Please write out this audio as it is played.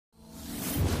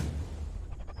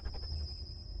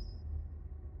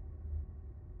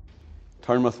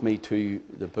Turn with me to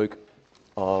the book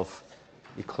of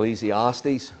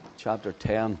Ecclesiastes, chapter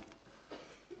 10.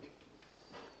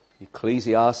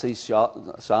 Ecclesiastes,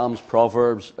 Psalms,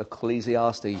 Proverbs,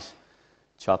 Ecclesiastes,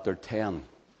 chapter 10.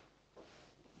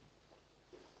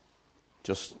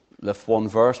 Just lift one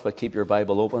verse, but keep your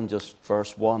Bible open, just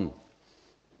verse 1.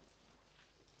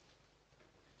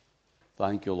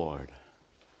 Thank you, Lord.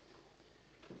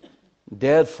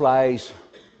 Dead flies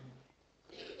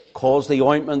cause the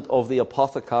ointment of the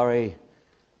apothecary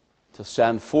to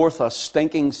send forth a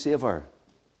stinking savour.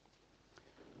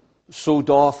 So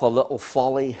doth a little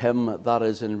folly him that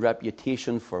is in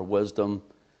reputation for wisdom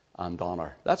and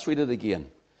honour. Let's read it again.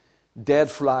 Dead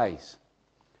flies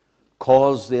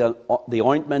cause the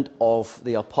ointment of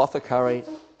the apothecary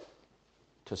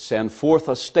to send forth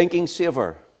a stinking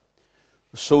savour.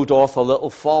 So doth a little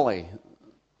folly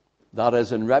that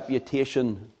is in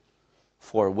reputation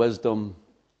for wisdom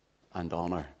and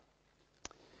honour.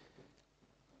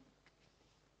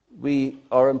 We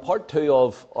are in part 2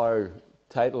 of our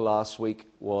title last week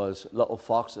was Little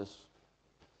Foxes.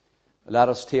 Let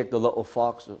us take the little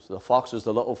foxes,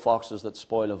 the little foxes that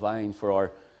spoil a vine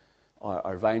for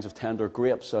our vines of tender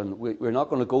grapes. And we're not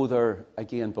going to go there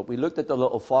again, but we looked at the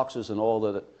little foxes and all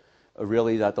that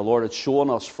really that the Lord had shown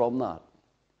us from that.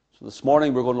 So this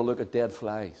morning we're going to look at dead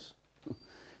flies.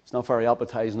 It's not very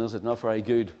appetizing, is it? Not very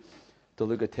good to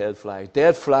look at dead flies.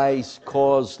 Dead flies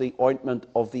cause the ointment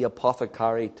of the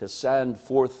apothecary to send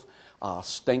forth a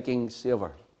stinking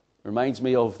savour. Reminds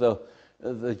me of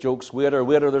the jokes, waiter,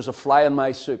 there's a fly in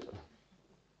my soup.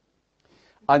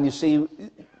 And you see,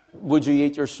 would you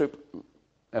eat your soup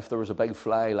if there was a big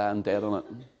fly lying dead on it?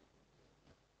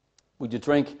 Would you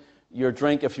drink your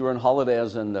drink if you were on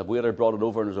holidays and the waiter brought it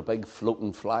over and there's a big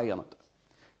floating fly in it?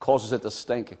 Causes it to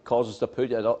stink. It causes to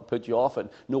put you off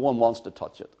it. No one wants to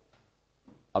touch it.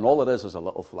 And all it is a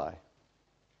little fly.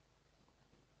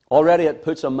 Already it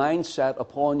puts a mindset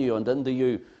upon you and into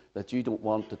you that you don't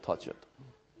want to touch it.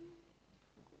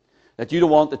 That you don't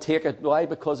want to take it. Why?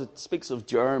 Because it speaks of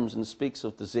germs and speaks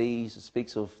of disease. It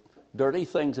speaks of dirty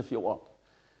things, if you want.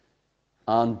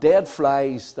 And dead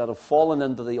flies that have fallen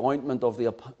into the ointment of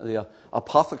the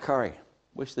apothecary.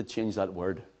 Wish they'd change that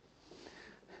word.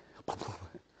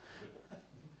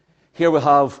 Here we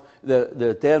have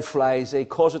the dead flies. They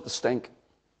cause it to stink.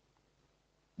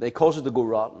 They cause it to go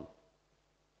rotten.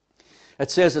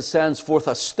 It says it sends forth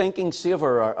a stinking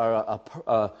savour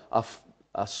or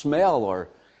a smell, or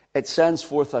it sends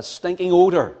forth a stinking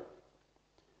odour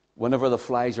whenever the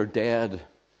flies are dead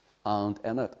and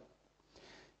in it.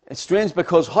 It's strange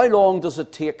because how long does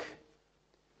it take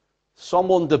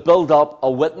someone to build up a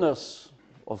witness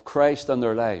of Christ in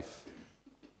their life?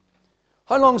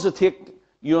 How long does it take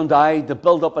you and I to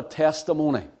build up a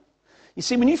testimony? You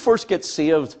see, when you first get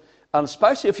saved, and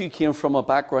especially if you came from a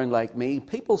background like me,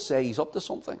 people say he's up to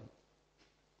something.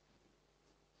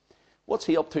 What's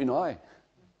he up to now?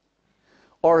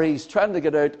 Or he's trying to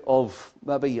get out of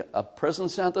maybe a prison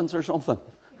sentence or something.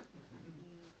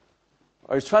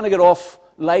 Or he's trying to get off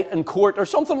light in court or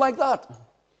something like that.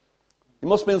 He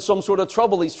must be in some sort of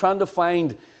trouble. He's trying to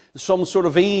find some sort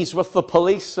of ease with the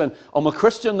police, and I'm a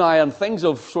Christian now, and things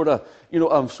have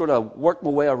I've sort of worked my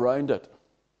way around it.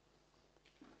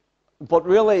 But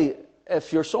really,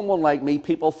 if you're someone like me,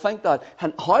 people think that.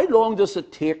 And how long does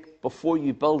it take before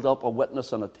you build up a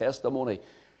witness and a testimony?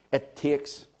 It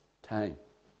takes time.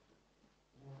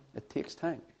 It takes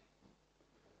time.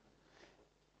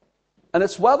 And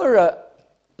it's whether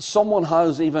someone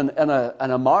has, even in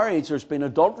a marriage, there's been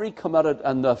adultery committed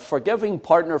and the forgiving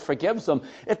partner forgives them,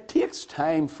 it takes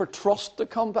time for trust to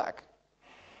come back.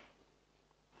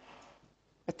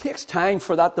 It takes time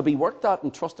for that to be worked at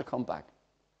and trust to come back.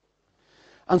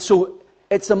 And so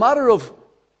it's a matter of,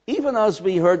 even as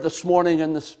we heard this morning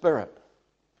in the Spirit,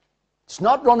 it's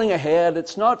not running ahead,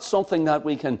 it's not something that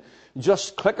we can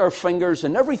just click our fingers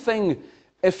and everything,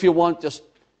 if you want, just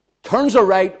turns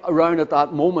around at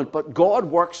that moment. But God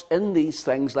works in these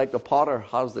things like the potter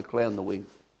has the clay and the wheel.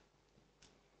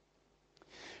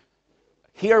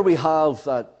 Here we have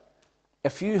that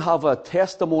if you have a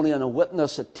testimony and a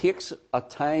witness, it takes a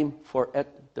time for it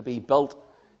to be built,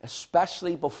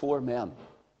 especially before men.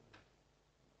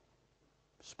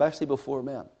 Especially before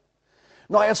men.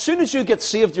 Now, as soon as you get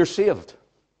saved, you're saved.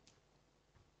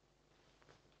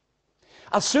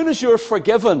 As soon as you're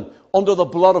forgiven under the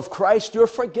blood of Christ, you're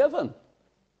forgiven.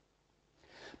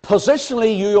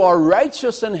 Positionally, you are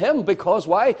righteous in Him. Because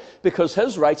why? Because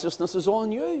His righteousness is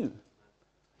on you.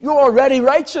 You're already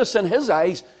righteous in His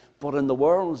eyes, but in the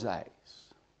world's eyes,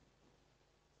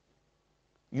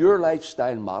 your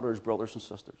lifestyle matters, brothers and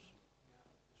sisters.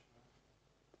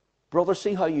 Brother,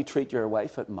 see how you treat your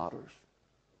wife, it matters.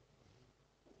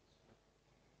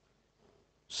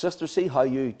 Sister, see how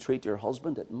you treat your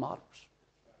husband, it matters.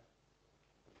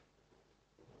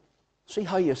 See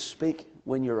how you speak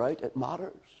when you're out, it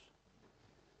matters.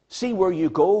 See where you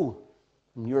go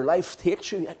and your life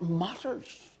takes you, it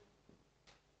matters.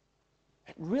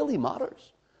 It really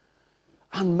matters.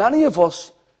 And many of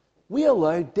us, we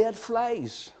allow dead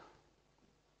flies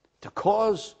to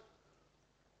cause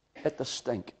it to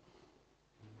stink.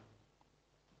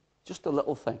 Just the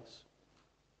little things.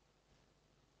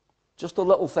 Just the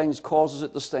little things causes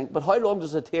it to stink. But how long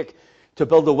does it take to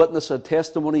build a witness, a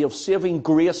testimony of saving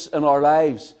grace in our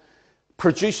lives,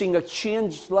 producing a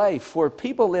changed life where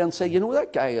people then say, you know,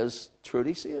 that guy is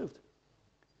truly saved?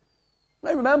 And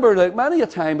I remember, like, many a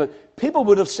time, but people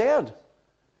would have said,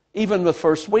 even the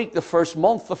first week, the first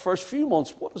month, the first few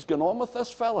months, what is going on with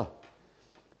this fella?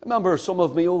 I remember some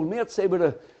of my old mates, they would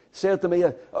have said to me,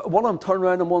 one of them turned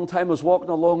around and one time I was walking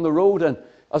along the road, and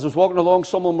as I was walking along,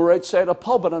 some of them were outside a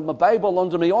pub, and I had my Bible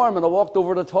under my arm, and I walked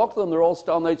over to talk to them. They're all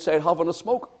standing outside having a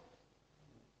smoke.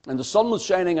 And the sun was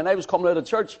shining, and I was coming out of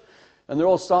church, and they're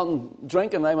all standing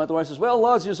drinking, and I went over and I says, well,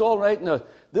 lads, you're all right. And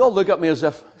they all look at me as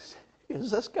if,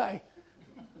 who's this guy?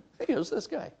 Who's this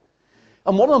guy?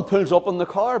 And one of them pulls up in the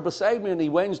car beside me, and he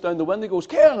winds down the window, he goes,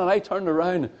 Ken, and I turned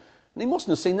around, and he mustn't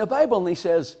have seen the Bible, and he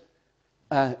says,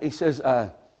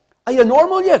 are you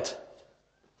normal yet?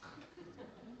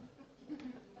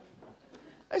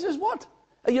 I says, what?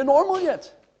 Are you normal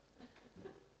yet?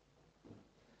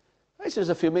 I says,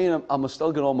 if you mean I'm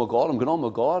still going on with God, I'm going on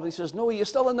with God. He says, no, are you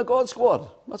still in the God squad?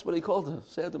 That's what he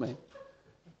said to me.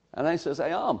 And I says, I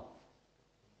am.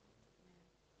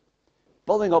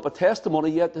 Building up a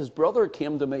testimony, yet his brother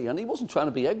came to me, and he wasn't trying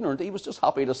to be ignorant. He was just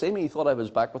happy to see me. He thought I was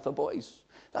back with the boys.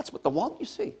 That's what they want, you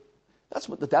see. That's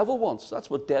what the devil wants. That's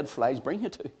what dead flies bring you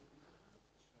to.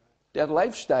 Dead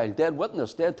lifestyle, dead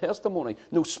witness, dead testimony.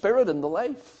 No spirit in the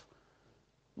life.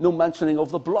 No mentioning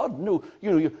of the blood. No,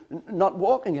 you're not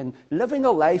walking in. Living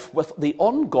a life with the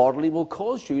ungodly will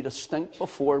cause you to stink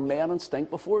before men and stink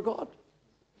before God.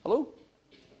 Hello?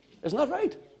 Isn't that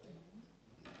right?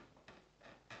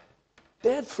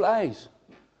 Dead flies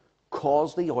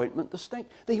cause the ointment to stink.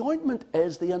 The ointment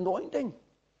is the anointing.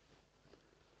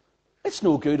 It's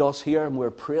no good us here and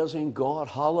we're praising God.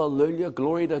 Hallelujah,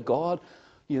 glory to God.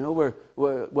 You know,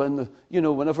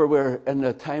 whenever we're in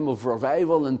a time of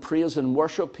revival and praise and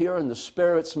worship here and the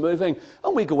Spirit's moving,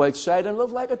 and we go outside and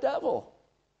live like a devil.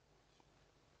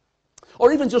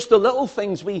 Or even just the little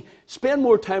things. We spend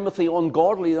more time with the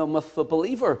ungodly than with the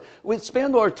believer. We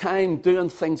spend our time doing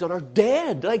things that are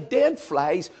dead, like dead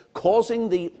flies, causing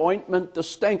the ointment to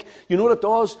stink. You know what it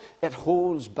does? It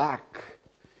holds back.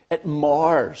 It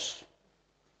mars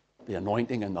the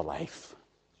anointing in the life.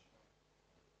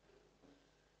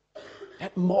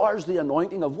 It mars the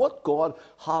anointing of what God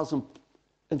has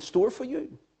in store for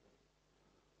you.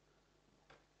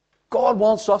 God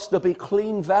wants us to be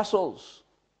clean vessels.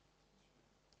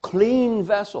 Clean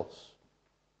vessels.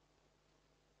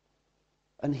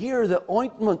 And here the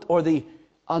ointment or the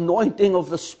anointing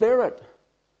of the Spirit.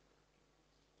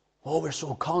 Oh, we're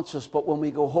so conscious, but when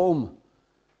we go home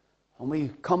and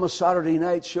we come a Saturday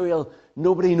night, sure,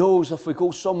 nobody knows if we go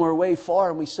somewhere way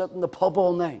far and we sit in the pub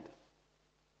all night.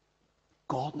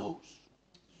 God knows.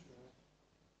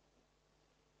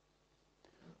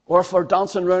 Or if we're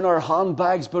dancing around our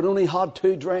handbags but only had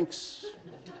 2 drinks.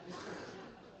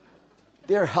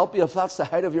 Dear, help you if that's the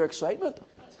height of your excitement.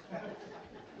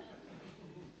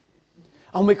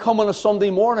 And we come on a Sunday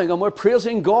morning and we're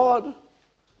praising God.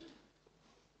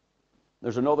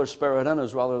 There's another spirit in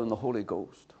us rather than the Holy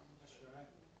Ghost.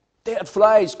 Dead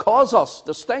flies cause us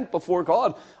to stink before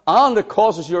God, and it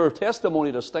causes your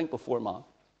testimony to stink before man.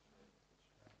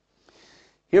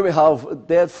 Here we have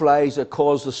dead flies that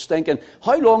cause the stink. And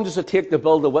how long does it take to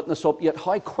build a witness up, yet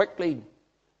how quickly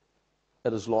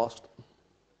it is lost?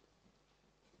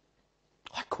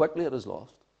 How quickly it is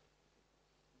lost.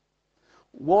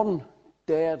 One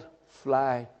dead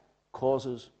fly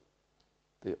causes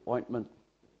the ointment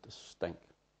to stink.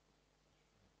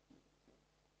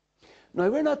 Now,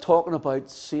 we're not talking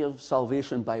about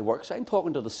salvation by works. I'm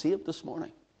talking to the saved this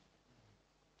morning.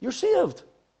 You're saved.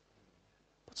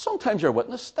 But sometimes your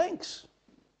witness stinks.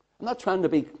 I'm not trying to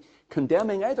be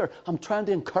condemning either. I'm trying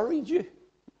to encourage you.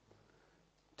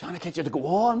 Trying to get you to go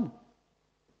on.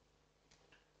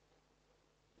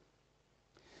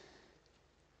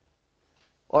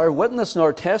 Our witness and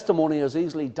our testimony is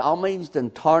easily damaged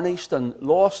and tarnished and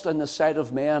lost in the sight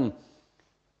of men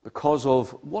because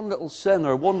of one little sin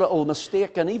or one little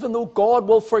mistake. And even though God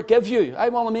will forgive you, I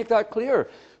want to make that clear,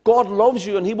 God loves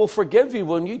you and He will forgive you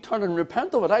when you turn and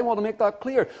repent of it. I want to make that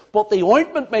clear. But the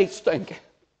ointment may stink.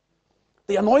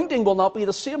 The anointing will not be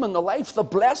the same in the life. The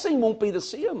blessing won't be the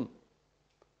same.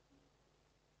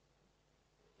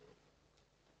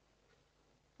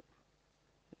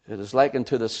 It is likened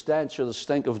to the stench or the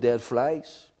stink of dead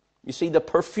flies. You see, the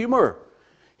perfumer,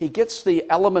 he gets the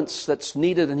elements that's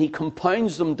needed and he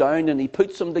compounds them down and he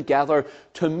puts them together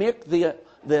to make the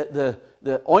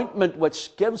ointment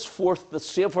which gives forth the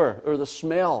savor or the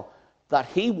smell that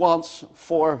he wants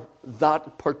for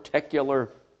that particular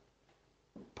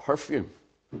perfume.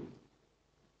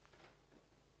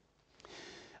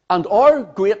 And our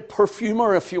great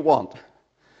perfumer, if you want,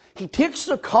 he takes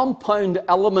the compound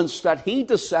elements that he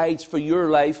decides for your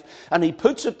life and he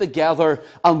puts it together,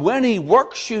 and when he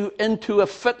works you into a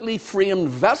fitly framed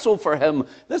vessel for him,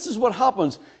 this is what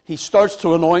happens. He starts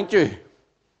to anoint you.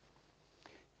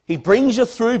 He brings you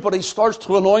through, but he starts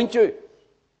to anoint you.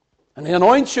 And he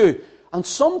anoints you. And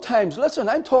sometimes, listen,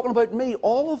 I'm talking about me,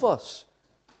 all of us.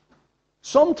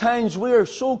 Sometimes we're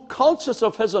so conscious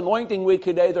of his anointing we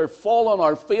could either fall on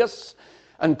our face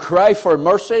and cry for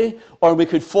mercy, or we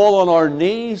could fall on our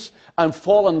knees and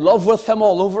fall in love with him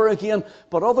all over again.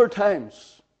 But other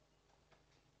times,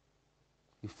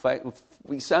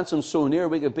 we sense him so near,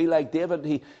 we could be like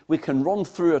David. We can run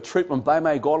through a troop, and by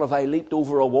my God, if I leaped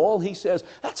over a wall, he says,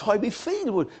 that's how we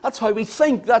feel. That's how we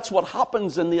think. That's what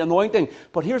happens in the anointing.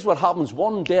 But here's what happens.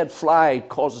 One dead fly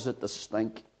causes it to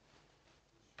stink.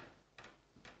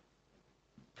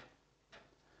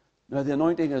 Now, the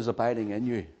anointing is abiding in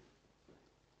you.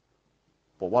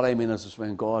 But what I mean is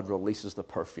when God releases the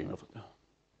perfume of it.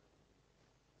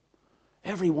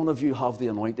 Every one of you have the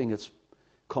anointing that's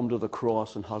come to the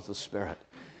cross and has the Spirit.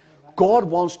 God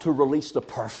wants to release the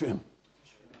perfume.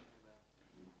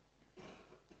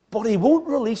 But he won't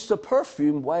release the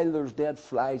perfume while there's dead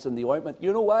flies in the ointment.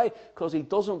 You know why? Because he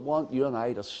doesn't want you and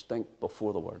I to stink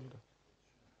before the world.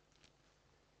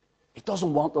 He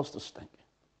doesn't want us to stink.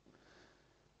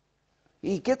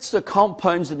 He gets the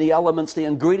compounds and the elements, the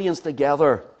ingredients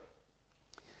together.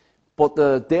 But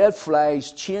the dead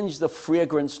flies change the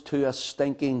fragrance to a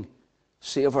stinking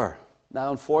savor. Now,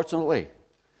 unfortunately,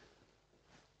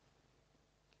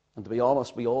 and to be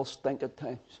honest, we all stink at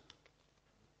times.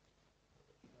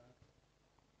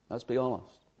 Let's be honest.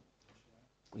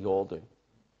 We all do.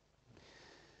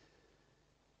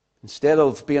 Instead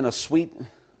of being a sweet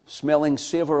smelling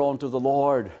savor unto the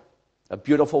Lord, a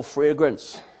beautiful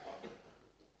fragrance,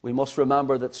 we must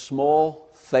remember that small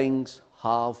things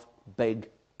have big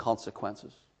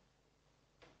consequences.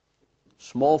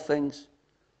 Small things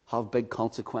have big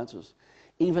consequences.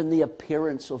 Even the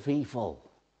appearance of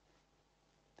evil.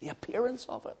 The appearance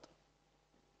of it.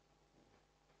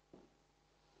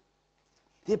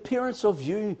 The appearance of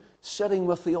you sitting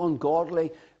with the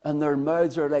ungodly and their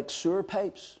mouths are like sewer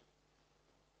pipes.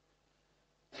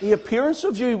 The appearance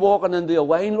of you walking into a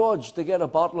wine lodge to get a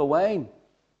bottle of wine.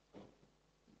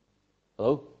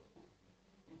 Hello?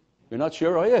 You're not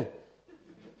sure, are you?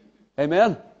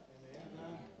 Amen?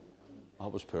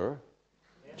 That was poor.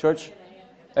 Church?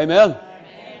 Amen?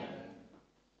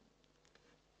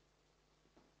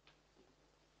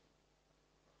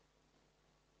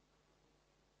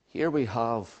 Here we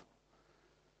have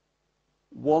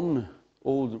one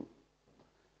old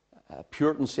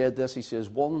Puritan said this. He says,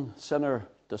 one sinner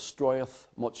destroyeth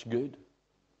much good.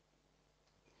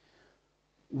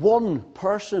 One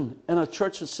person in a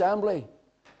church assembly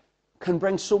can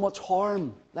bring so much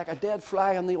harm, like a dead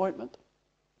fly in the ointment.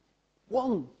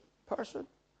 One person.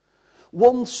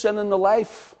 One sin in the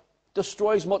life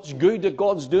destroys much good that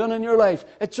God's doing in your life.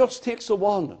 It just takes a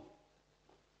one.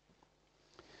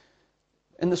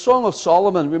 In the Song of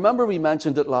Solomon, remember we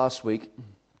mentioned it last week.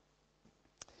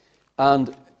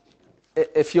 And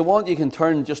if you want, you can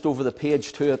turn just over the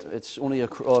page to it. It's only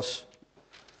across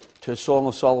to Song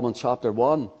of Solomon chapter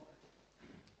 1.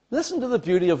 Listen to the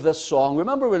beauty of this song.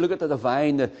 Remember we look at the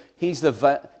vine. He is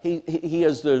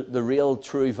the real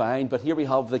true vine. But here we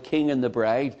have the king and the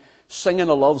bride singing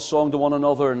a love song to one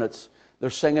another, and they're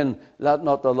singing, let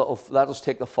us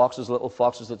take the little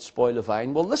foxes that spoil the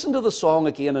vine. Well, listen to the song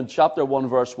again in chapter 1,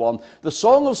 verse 1. The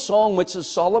Song of Song, which is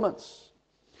Solomon's.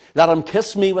 Let him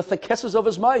kiss me with the kisses of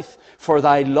his mouth, for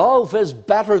thy love is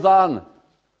better than.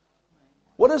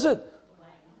 What is it?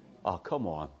 Oh, come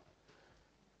on.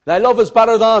 Thy love is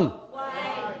better than.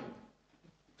 Wine.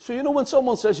 So you know when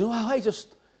someone says, I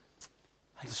just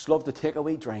love to take a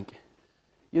wee drink.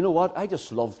 You know what? I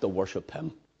just love to worship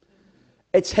him.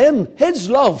 It's him. His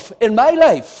love in my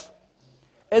life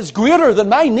is greater than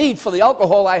my need for the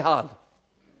alcohol I had.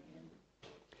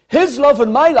 His love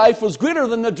in my life was greater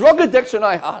than the drug addiction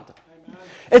I had.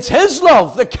 It's His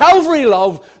love, the Calvary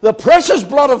love, the precious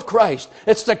blood of Christ.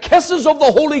 It's the kisses of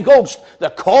the Holy Ghost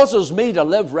that causes me to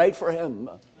live right for Him.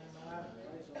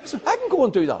 So I can go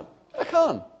and do that. I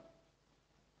can.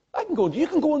 I can go. You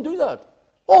can go and do that.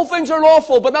 All things are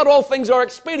lawful, but not all things are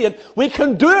expedient. We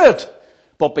can do it.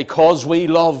 But because we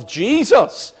love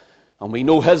Jesus and we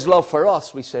know His love for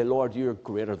us, we say, Lord, You're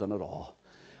greater than it all.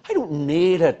 I don't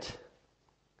need it.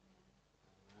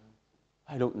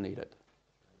 I don't need it.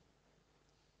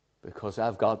 Because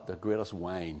I've got the greatest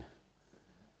wine.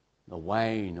 The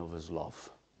wine of His love.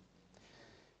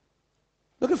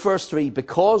 Look at verse 3.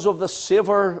 Because of the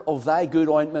savour of Thy good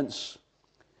ointments,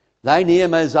 Thy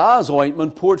name is as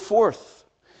ointment poured forth.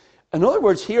 In other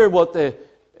words, here what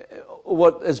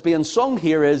is being sung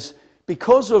here is,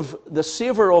 because of the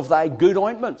savour of Thy good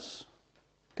ointments.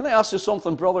 Can I ask you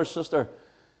something, brother, sister?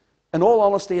 In all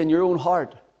honesty, in your own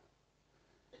heart.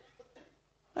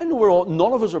 I know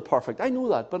none of us are perfect. I know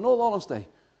that. But in all honesty,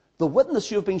 the witness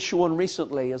you've been shown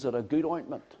recently, is it a good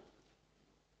ointment?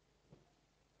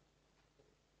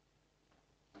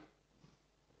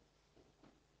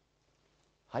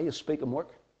 How you speak and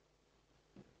work?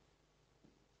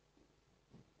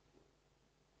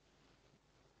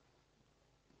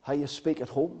 How you speak at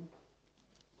home?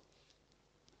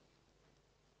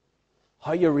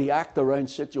 How you react around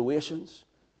situations?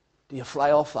 Do you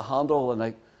fly off the handle and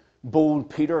like bold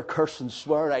Peter curse and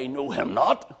swear, I know him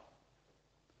not?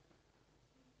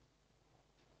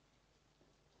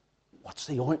 What's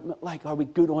the ointment like? Are we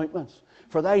good ointments?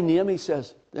 For Thy name, he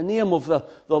says, the name of the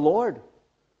Lord.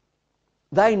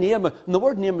 Thy name, and the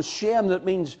word name is Shem, that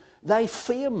means Thy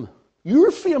fame.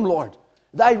 Your fame, Lord.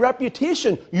 Thy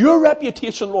reputation. Your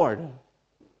reputation, Lord.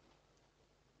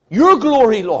 Your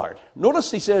glory, Lord.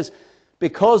 Notice he says,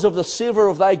 because of the savour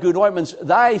of Thy good ointments,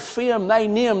 Thy fame, Thy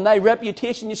name, Thy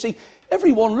reputation. You see,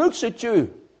 everyone looks at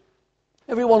you.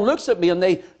 Everyone looks at me and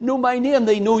they know my name,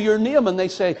 they know your name, and they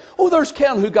say, oh, there's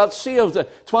Ken who got saved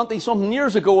 20-something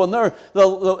years ago, and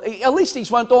at least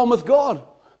he's went on with God.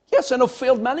 Yes, and I've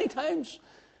failed many times.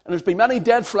 And there's been many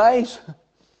dead flies.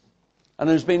 And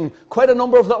there's been quite a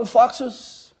number of little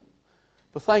foxes.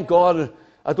 But thank God,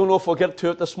 I don't know if we'll get to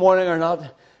it this morning or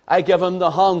not, I give him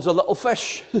the hands a little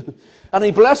fish. And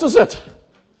he blesses it.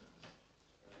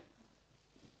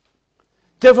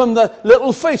 Give him the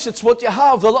little fish, it's what you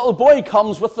have. The little boy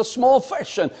comes with the small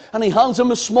fish, and he hands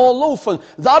him a small loaf. And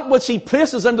that which he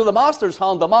places into the master's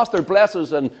hand, the master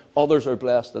blesses, and others are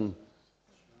blessed in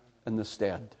the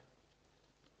stead.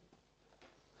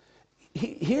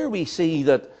 Here we see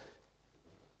that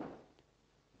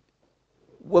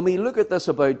when we look at this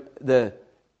about the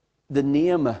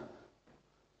name,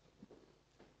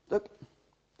 look,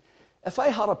 if I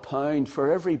had £1 for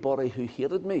everybody who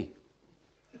hated me,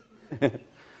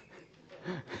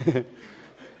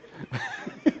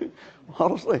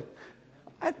 honestly,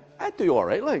 I'd do all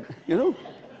right, like, you know.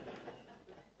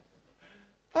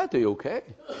 I'd do okay.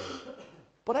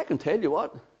 But I can tell you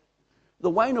what, the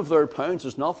wine of their pounds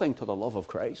is nothing to the love of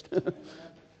Christ.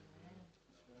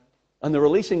 And the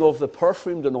releasing of the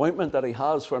perfumed anointment that He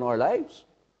has for in our lives.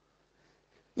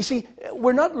 You see,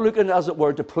 we're not looking, as it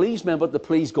were, to please men, but to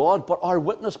please God. But our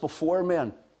witness before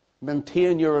men,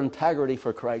 maintain your integrity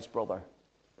for Christ, brother.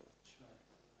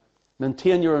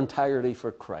 Maintain your integrity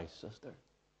for Christ, sister.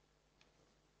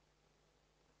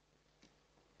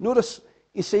 Notice,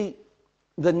 you see,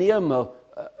 the name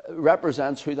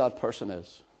represents who that person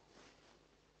is.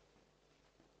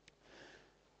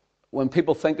 When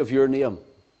people think of your name,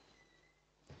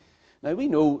 now we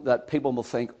know that people will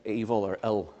think evil or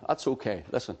ill. That's okay,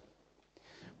 listen.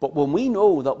 But when we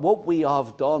know that what we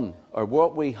have done, or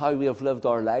how we have lived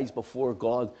our lives before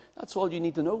God, that's all you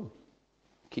need to know.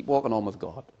 Keep walking on with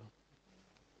God.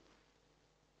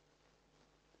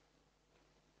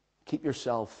 Keep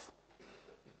yourself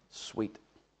sweet.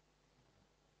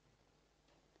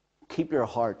 Keep your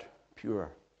heart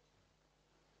pure.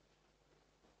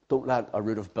 Don't let a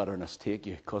root of bitterness take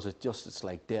you, because it's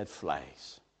like dead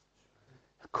flies.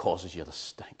 It causes you to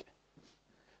stink.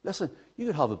 Listen, you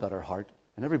could have a bitter heart,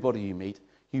 and everybody you meet,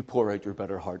 you pour out your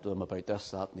bitter heart to them about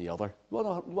this, that, and the other.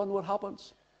 What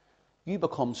happens? You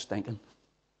become stinking.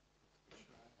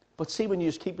 But see, when you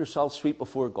just keep yourself sweet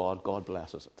before God, God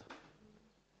blesses it.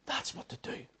 That's what to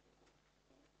do.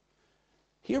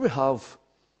 Here we have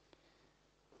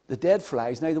the dead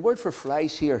flies. Now, the word for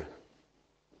flies here,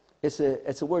 it's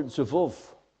a word, zivuv.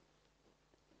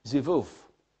 Zivuv.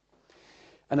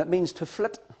 And it means to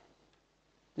flit.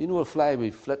 You know a fly,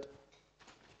 we flit.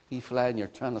 You fly and you're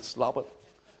trying to slap it.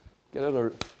 Get out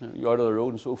of you're out of the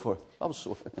road and so forth. I'm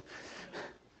so.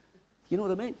 You know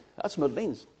what I mean? That's what it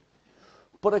means.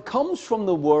 But it comes from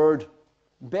the word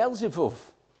Beelzebub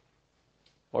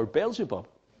or Beelzebub.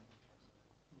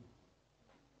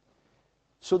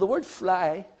 So the word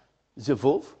fly,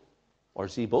 Zevov or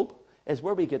Zebub, is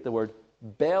where we get the word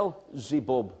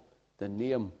Beelzebub, the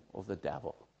name of the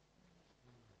devil.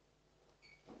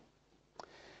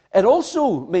 It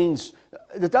also means,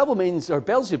 the devil means, or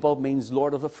Beelzebub means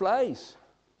Lord of the Flies.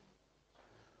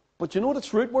 But you know what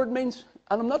its root word means?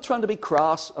 And I'm not trying to be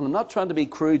crass, and I'm not trying to be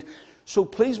crude. So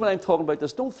please, when I'm talking about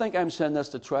this, don't think I'm saying this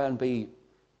to try and be,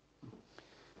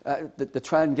 to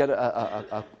try and get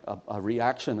a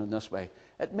reaction in this way.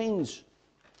 It means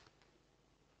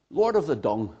Lord of the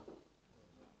Dung.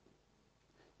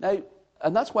 Now,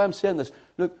 and that's why I'm saying this.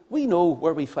 Look, we know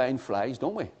where we find flies,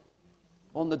 don't we?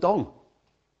 On the dung.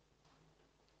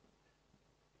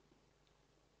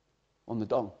 On the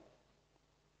dung.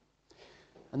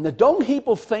 And the dung heap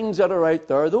of things that are out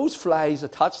there, those flies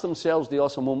attach themselves to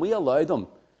us, and when we allow them,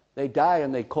 they die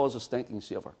and they cause a stinking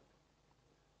savour.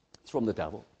 It's from the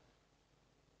devil.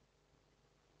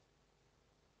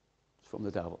 It's from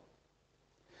the devil.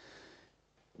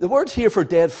 The word here for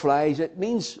dead flies, it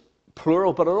means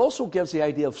plural, but it also gives the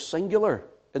idea of singular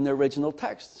in the original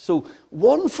text. So,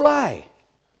 one fly.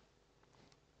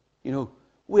 You know,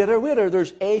 waiter,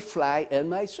 there's a fly in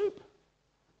my soup.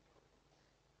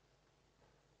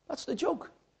 That's the joke.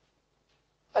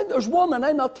 And there's one, and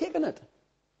I'm not taking it.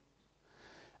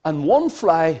 And one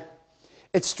fly,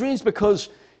 it's strange because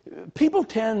people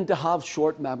tend to have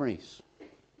short memories.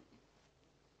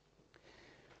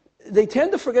 They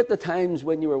tend to forget the times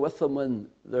when you were with them when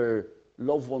their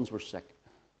loved ones were sick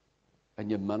and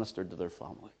you ministered to their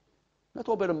family. I'm not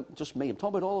talking about just me, I'm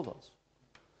talking about all of us.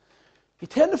 You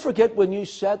tend to forget when you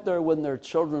sat there when their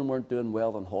children weren't doing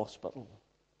well in hospital.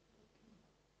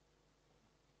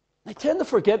 They tend to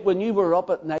forget when you were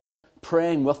up at night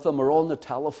praying with them or on the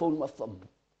telephone with them.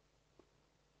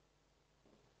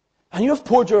 And you've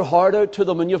poured your heart out to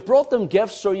them and you've brought them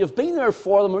gifts or you've been there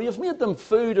for them or you've made them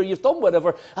food or you've done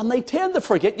whatever. And they tend to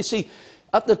forget. You see,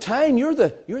 at the time, you're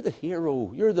the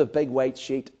hero. You're the big white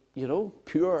sheet, you know,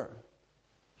 pure.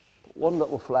 One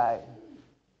little fly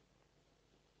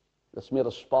that's made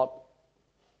a spot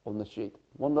on the sheet.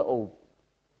 One little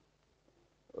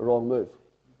wrong move.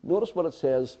 Notice what it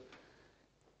says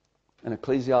in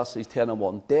Ecclesiastes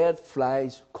 10:1. Dead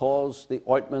flies cause the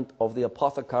ointment of the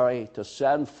apothecary to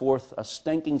send forth a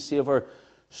stinking savour.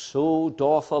 So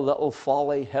doth a little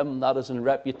folly him that is in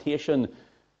reputation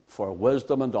for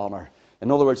wisdom and honour. In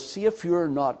other words, see if you're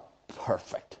not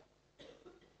perfect.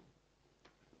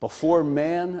 Before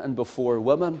men and before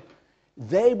women,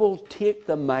 they will take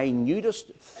the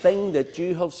minutest thing that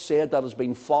you have said that has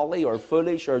been folly or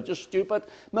foolish or just stupid.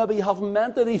 Maybe you haven't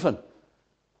meant it even.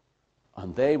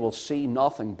 And they will see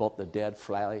nothing but the dead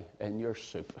fly in your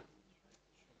soup.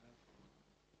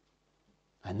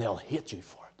 And they'll hate you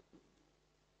for it.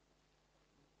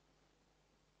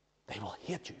 They will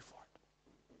hate you for it.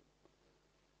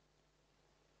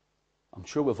 I'm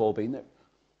sure we've all been there.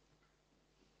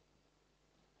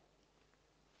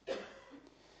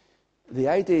 The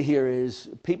idea here is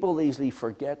people easily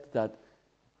forget that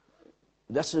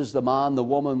this is the man, the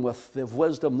woman with the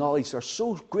wisdom, knowledge. They're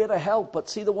so great a help, but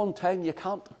see the one time you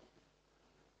can't.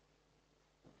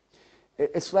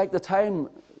 It's like the time,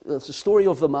 it's the story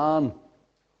of the man,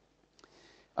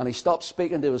 and he stopped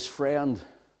speaking to his friend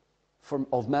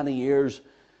of many years.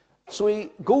 So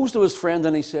he goes to his friend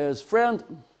and he says,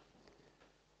 "Friend,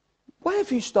 why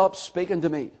have you stopped speaking to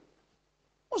me?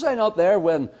 Was I not there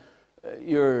when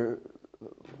your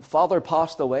father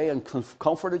passed away and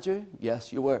comforted you?"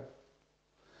 "Yes, you were."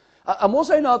 "And was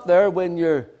I not there when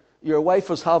your wife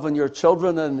was having your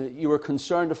children and you were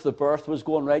concerned if the birth was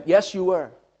going right?" "Yes, you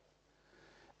were."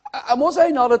 "And was I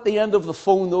not at the end of the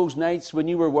phone those nights when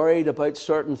you were worried about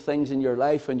certain things in your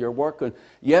life and your work?" And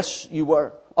 "Yes, you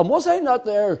were." "And was I not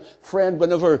there, friend,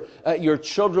 whenever your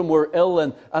children were ill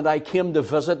and I came to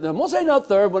visit? And was I not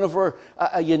there whenever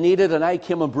you needed and I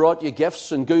came and brought you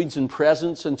gifts and goods and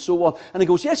presents and so on?" And he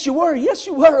goes, "Yes, you were. Yes,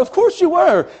 you were. Of course you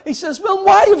were." He says, "Well,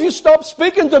 why have you stopped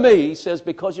speaking to me?" He says,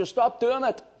 "Because you stopped doing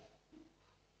it."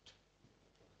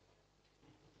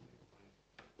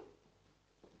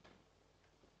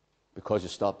 Because you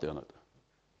stopped doing it.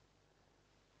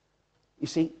 You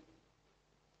see,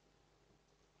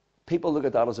 people look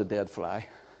at that as a dead fly.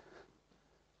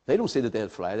 They don't see the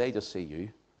dead fly, they just see you.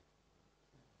 You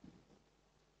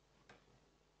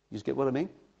just get what I mean?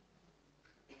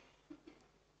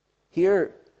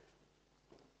 Here,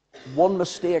 one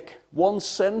mistake, one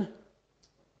sin,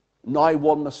 now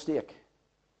one mistake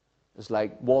is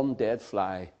like one dead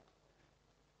fly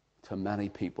to many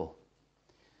people.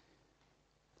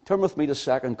 Turn with me to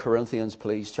 2 Corinthians,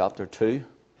 please, chapter 2.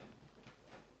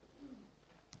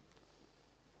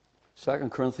 2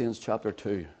 Corinthians chapter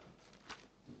 2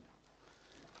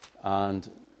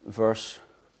 and verse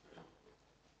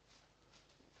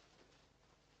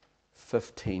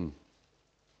 15.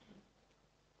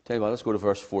 Tell you what, let's go to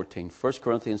verse 14. 1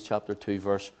 Corinthians chapter 2,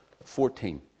 verse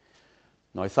 14.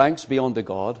 Now thanks be unto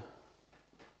God,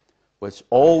 which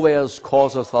always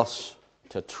causeth us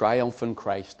to triumph in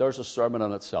Christ. There's a sermon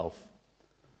in itself.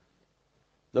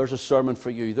 There's a sermon for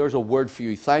you. There's a word for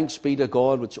you. Thanks be to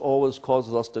God, which always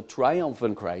causes us to triumph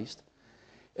in Christ,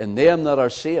 in them that are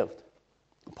saved.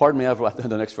 Pardon me, I've read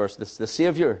the next verse. The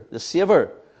Saviour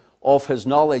of his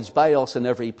knowledge by us in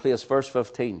every place. Verse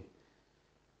 15.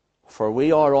 For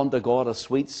we are unto God a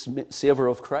sweet savour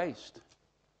of Christ,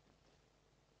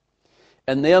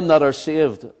 in them that are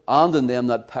saved and in them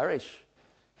that perish.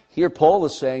 Here Paul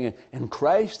is saying, in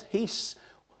Christ, his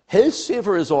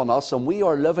savour is on us, and we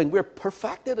are living, we're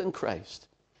perfected in Christ.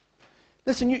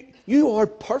 Listen, you are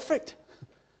perfect.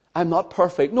 I'm not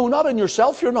perfect. No, not in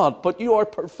yourself you're not, but you are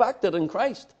perfected in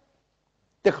Christ.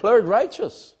 Declared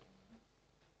righteous.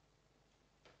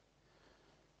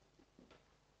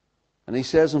 And he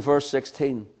says in verse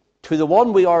 16, to the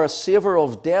one we are a savour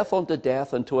of death unto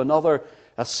death, and to another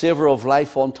a savour of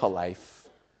life unto life.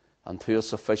 And who is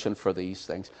sufficient for these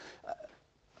things?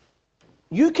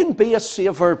 You can be a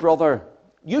savour, brother.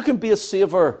 You can be a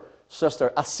savour,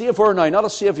 sister. A savour now, not a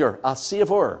saviour. A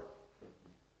savour.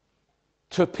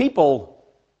 To people,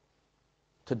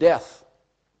 to death.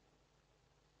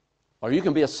 Or you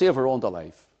can be a savour unto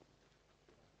life.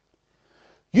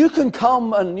 You can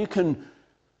come and you can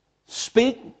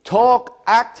speak, talk,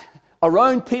 act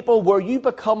around people where you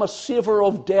become a savour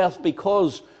of death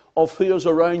because of who is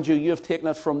around you. You've taken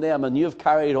it from them and you've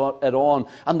carried it on.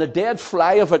 And the dead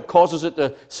fly of it causes it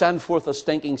to send forth a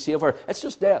stinking savour. It's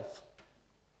just death.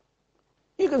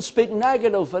 You can speak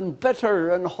negative and bitter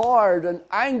and hard and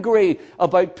angry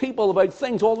about people, about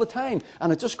things all the time,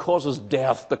 and it just causes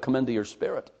death to come into your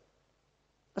spirit.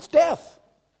 It's death.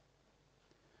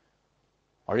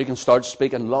 Or you can start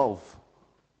speaking love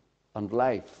and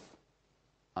life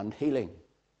and healing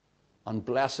and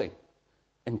blessing,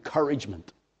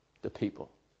 encouragement to people.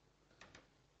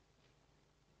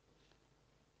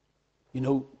 You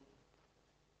know,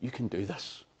 you can do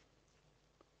this.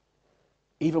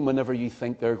 Even whenever you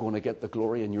think they're going to get the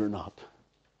glory and you're not.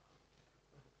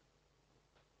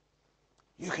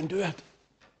 You can do it.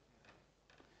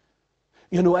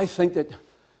 You know, I think that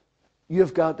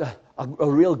you've got a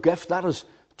real gift. That is,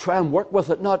 try and work with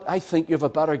it. Not, I think you have a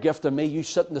better gift than me. You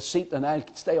sit in the seat and I'll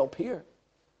stay up here.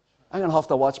 I'm going to have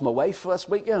to watch my wife this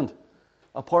weekend.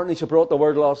 Apparently she brought the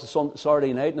word last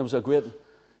Saturday night, and it was a great,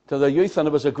 to the youth, and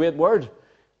it was a great word.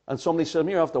 And somebody said,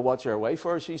 you have to watch your wife,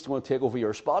 or she's going to take over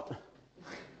your spot.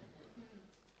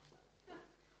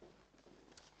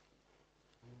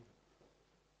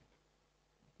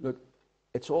 Look,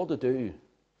 it's all to do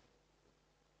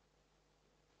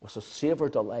with a savour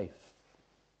to life.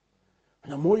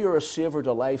 And the more you're a savour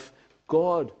to life,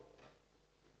 God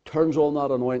turns on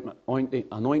that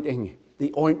anointing,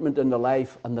 the ointment in the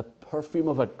life, and the perfume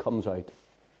of it comes out,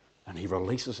 and he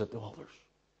releases it to others.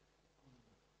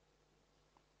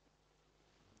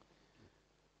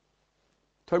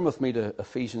 Turn with me to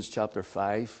Ephesians chapter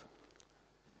 5.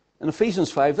 In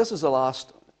Ephesians 5, this is the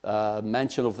last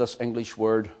mention of this English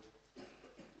word.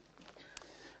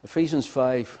 Ephesians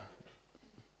 5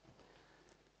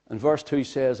 and verse 2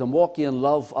 says, and walk ye in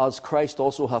love as Christ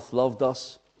also hath loved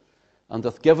us, and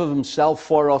hath given himself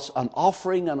for us an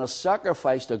offering and a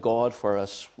sacrifice to God for a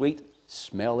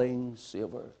sweet-smelling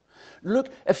savour. Look,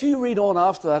 if you read on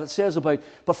after that, it says about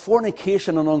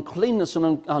fornication and uncleanness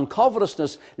and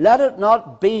covetousness, let it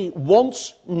not be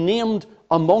once named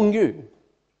among you,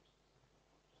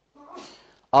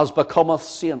 as becometh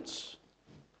saints.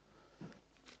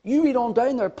 You read on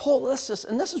down there, Paul, this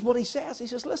is what he says. He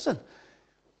says, listen,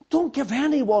 don't give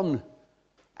anyone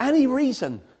any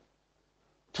reason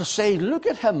to say, look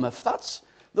at him, if that's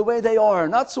the way they are,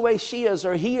 and that's the way she is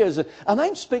or he is. And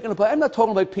I'm not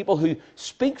talking about people who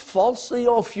speak falsely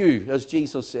of you, as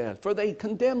Jesus said, for they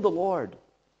condemn the Lord. I'm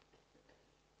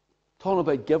talking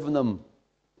about giving them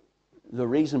the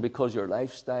reason because your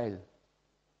lifestyle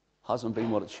hasn't been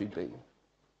what it should be.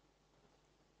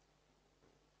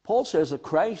 Paul says that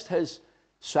Christ, his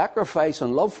sacrifice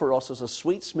and love for us, is a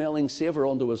sweet-smelling savour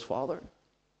unto his Father.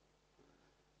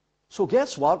 So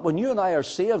guess what? When you and I are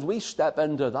saved, we step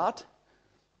into that.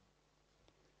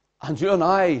 And you and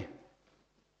I,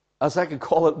 as I could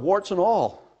call it, warts and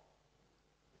all,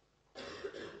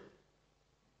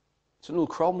 It's an old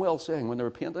Cromwell saying when they were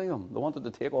painting him. They wanted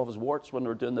to take off his warts when they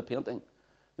were doing the painting. And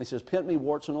he says, paint me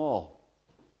warts and all.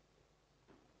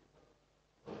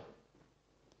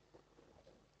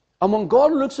 And when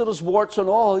God looks at his warts and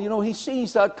all, you know, he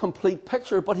sees that complete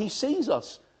picture, but he sees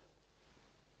us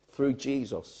through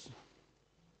Jesus.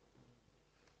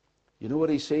 You know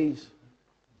what he sees?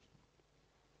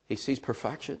 He sees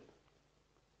perfection.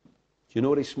 Do you know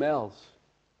what he smells?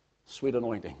 Sweet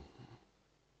anointing.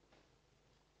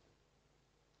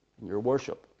 In your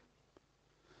worship.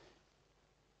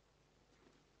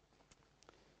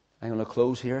 I'm going to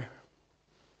close here.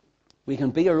 We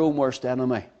can be our own worst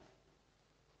enemy.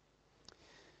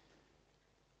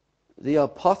 The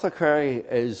apothecary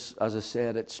is, as I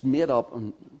said, it's made up,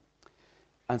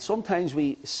 and sometimes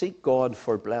we seek God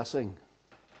for blessing.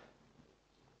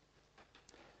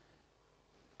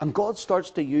 And God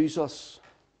starts to use us.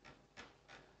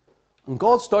 And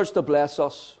God starts to bless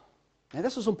us. Now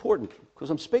this is important, because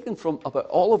I'm speaking about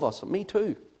all of us, and me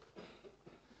too.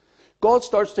 God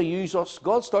starts to use us,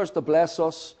 God starts to bless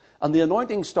us, and the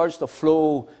anointing starts to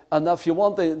flow, and if you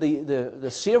want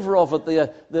the savour of it,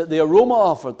 the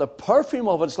aroma of it, the perfume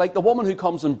of it, it's like the woman who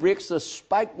comes and breaks the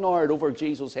spikenard over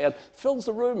Jesus' head, fills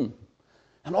the room.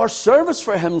 And our service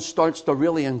for him starts to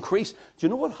really increase. Do you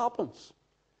know what happens?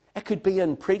 It could be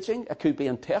in preaching, it could be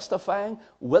in testifying,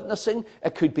 witnessing,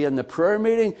 it could be in the prayer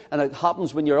meeting, and it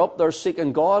happens when you're up there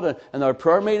seeking God, and in our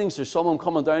prayer meetings, there's someone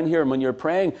coming down here, and when you're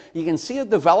praying, you can see a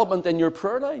development in your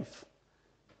prayer life.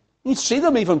 You see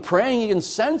them even praying, you can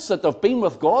sense that they've been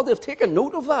with God, they've taken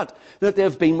note of that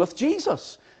they've been with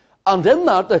Jesus. And in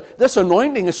that, this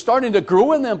anointing is starting to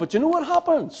grow in them, but you know what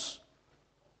happens?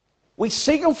 We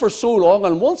seek him for so long,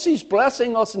 and once he's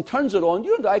blessing us and turns it on,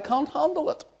 you and I can't handle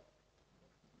it.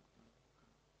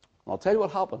 I'll tell you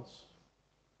what happens.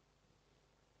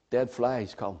 Dead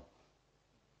flies come.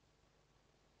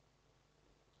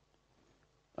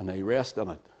 And they rest in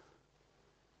it.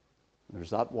 And there's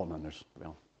that one, and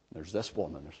there's this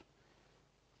one, and there's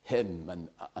him,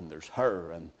 and there's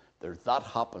her, and there's that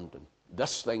happened, and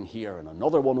this thing here, and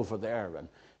another one over there. And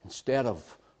instead of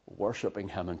worshiping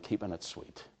him and keeping it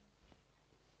sweet,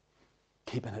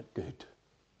 keeping it good,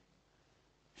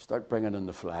 you start bringing in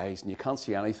the flies, and you can't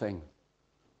see anything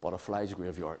but a fly's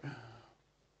graveyard.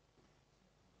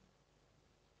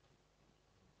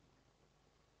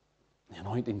 The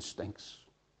anointing stinks.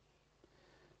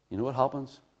 You know what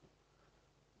happens?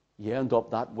 You end up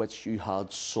that which you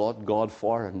had sought God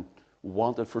for and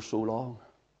wanted for so long.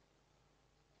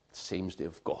 It seems to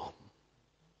have gone.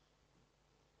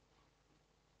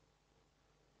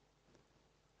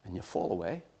 And you fall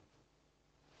away.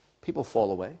 People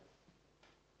fall away.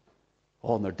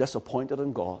 Oh, and they're disappointed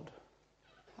in God.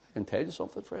 I can tell you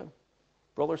something, friend.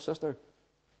 Brother, sister,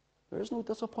 there is no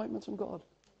disappointments in God.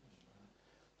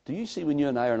 Do you see when you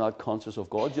and I are not conscious of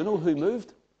God, do you know who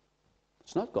moved?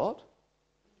 It's not God.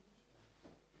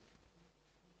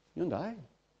 You and I.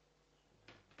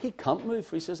 He can't move,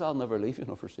 for he says, I'll never leave you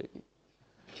nor forsake you.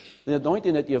 The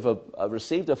anointing that you've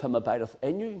received of him abideth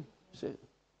in you. See?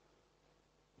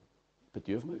 But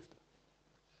you've moved.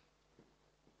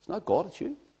 It's not God, it's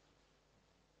you.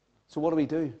 So what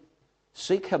do?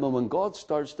 Seek him, and when God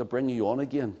starts to bring you on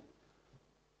again,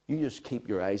 you just keep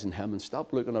your eyes on him and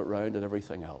stop looking around at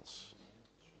everything else.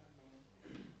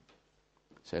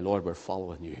 Say, Lord, we're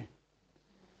following you.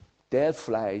 Dead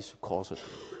flies cause it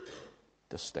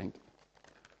to stink.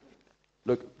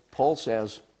 Look, Paul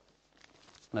says,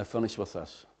 and I finish with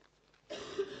this,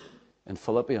 in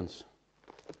Philippians,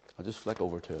 I'll just flick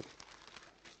over to it.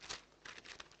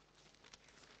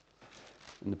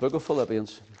 In the book of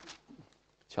Philippians,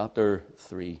 chapter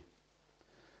 3,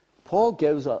 Paul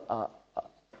gives a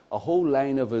whole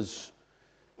line of his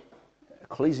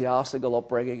ecclesiastical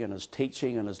upbringing and his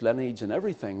teaching and his lineage and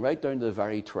everything, right down to the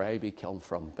very tribe he came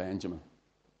from, Benjamin.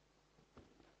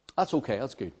 That's okay,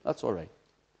 that's good, that's all right.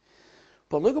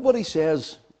 But look at what he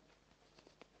says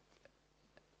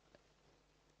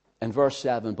in verse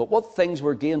 7. But what things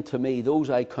were gained to me, those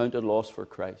I counted loss for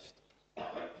Christ.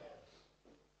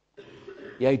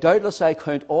 Yea, doubtless I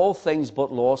count all things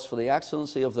but loss for the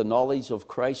excellency of the knowledge of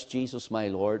Christ Jesus my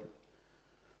Lord,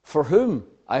 for whom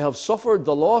I have suffered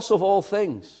the loss of all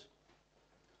things,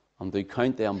 and do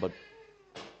count them but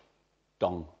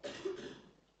dung.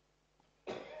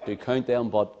 Do count them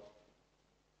but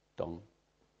dung,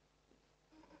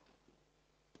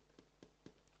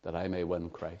 that I may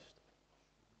win Christ.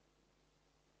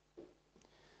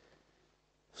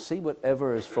 See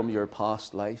whatever is from your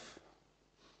past life.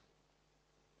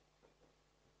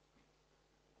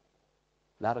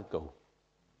 Let it go.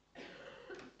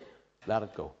 Let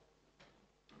it go.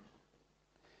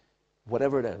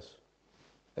 Whatever it is.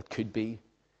 it could be,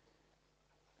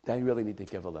 then you really need to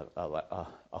give a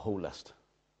whole list.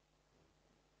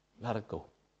 Let it go.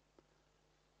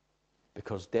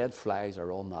 Because dead flies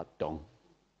are on that dung.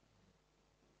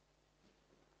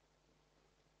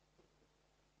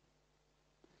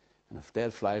 And if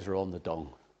dead flies are on the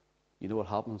dung, you know what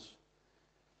happens?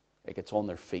 It gets on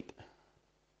their feet.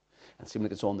 And seeing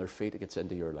like it's on their feet, it gets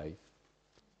into your life.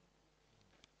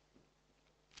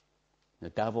 The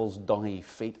devil's dungy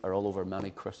feet are all over many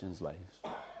Christians' lives.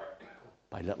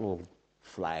 By little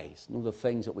flies. You know, the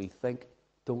things that we think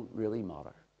don't really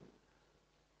matter.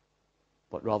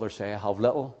 But rather say, I have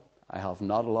little, I have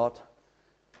not a lot.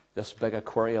 This big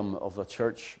aquarium of the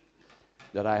church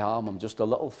that I am, I'm just a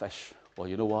little fish. Well,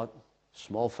 you know what?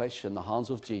 Small fish in the hands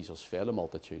of Jesus fed a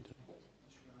multitude.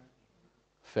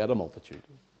 Fed a multitude.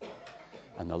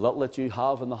 And the little that you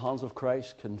have in the hands of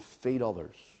Christ can feed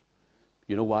others.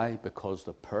 You know why? Because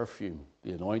the perfume,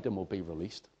 the anointing will be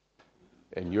released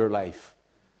in your life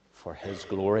for His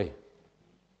glory.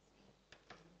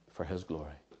 For His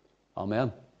glory.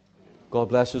 Amen. God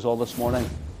bless us all this morning.